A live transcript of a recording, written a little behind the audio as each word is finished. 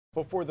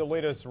Before the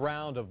latest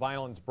round of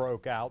violence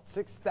broke out,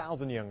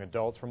 6,000 young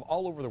adults from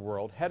all over the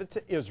world headed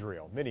to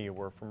Israel. Many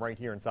were from right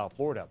here in South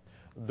Florida.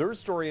 Their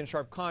story in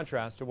sharp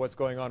contrast to what's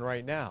going on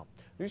right now.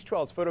 News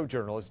 12's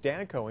photojournalist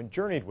Dan Cohen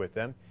journeyed with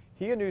them.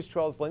 He and News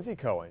 12's Lindsay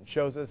Cohen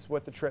shows us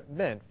what the trip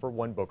meant for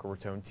one Boca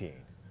Raton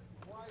teen.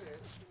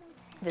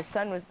 The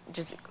sun was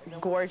just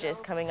gorgeous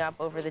coming up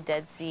over the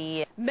Dead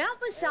Sea. Mount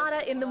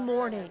Masada in the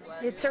morning.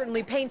 It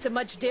certainly paints a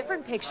much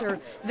different picture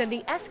than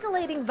the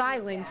escalating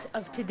violence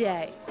of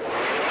today.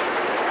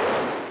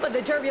 But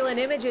the turbulent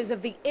images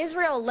of the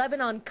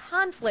Israel-Lebanon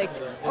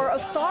conflict are a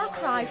far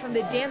cry from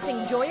the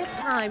dancing, joyous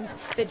times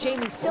that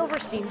Jamie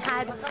Silverstein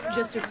had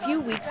just a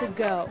few weeks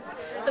ago.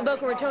 The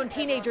Boca Raton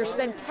teenager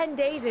spent 10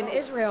 days in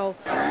Israel,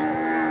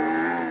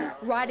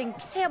 riding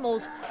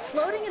camels,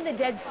 floating in the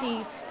Dead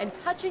Sea, and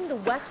touching the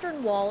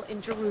Western Wall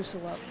in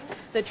Jerusalem.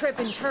 The trip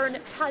in turn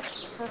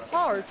touched her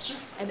heart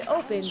and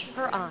opened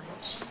her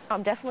eyes.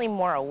 I'm definitely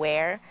more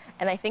aware,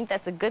 and I think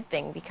that's a good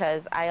thing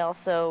because I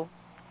also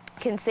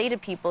can say to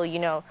people, you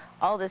know,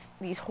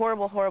 these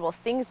horrible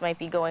things might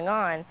be going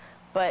on,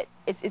 but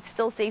it's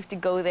still safe to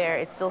go there,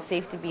 it's still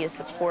safe to be a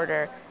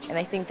supporter, and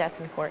I think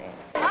that's important.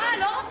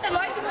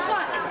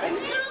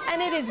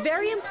 And it is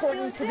very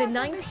important to the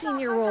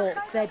 19-year-old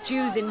that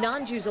Jews and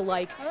non-Jews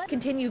alike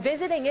continue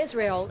visiting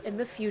Israel in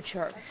the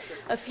future.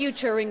 A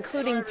future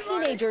including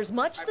teenagers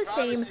much the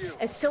same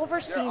as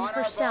Silverstein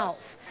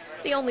herself.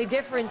 The only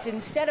difference,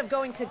 instead of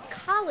going to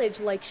college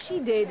like she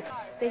did,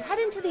 they head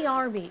into the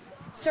Army.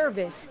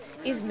 Service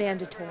is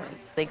mandatory.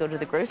 They go to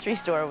the grocery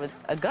store with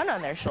a gun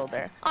on their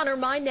shoulder. On her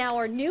mind now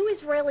are new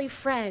Israeli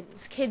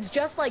friends, kids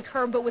just like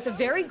her but with a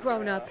very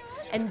grown-up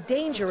and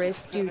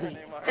dangerous duty.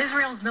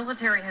 Israel's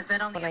military has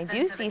been on the When I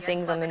do see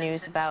things on the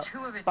news about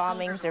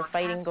bombings or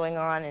fighting going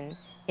on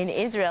in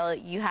Israel,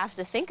 you have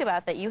to think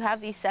about that you have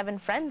these 7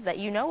 friends that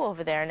you know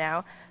over there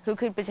now who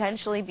could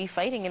potentially be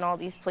fighting in all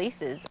these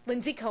places.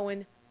 Lindsay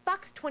Cohen,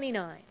 Fox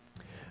 29.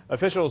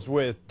 Officials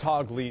with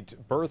Taglit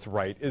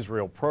Birthright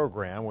Israel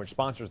program, which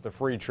sponsors the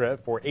free trip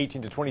for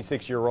 18 to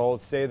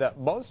 26-year-olds, say that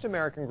most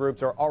American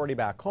groups are already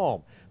back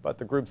home. But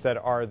the groups that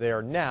are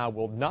there now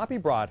will not be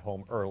brought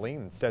home early.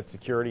 Instead,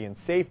 security and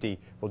safety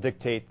will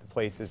dictate the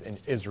places in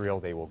Israel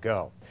they will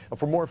go.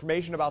 For more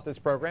information about this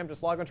program,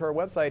 just log onto our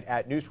website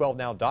at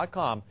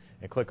news12now.com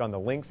and click on the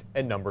links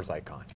and numbers icon.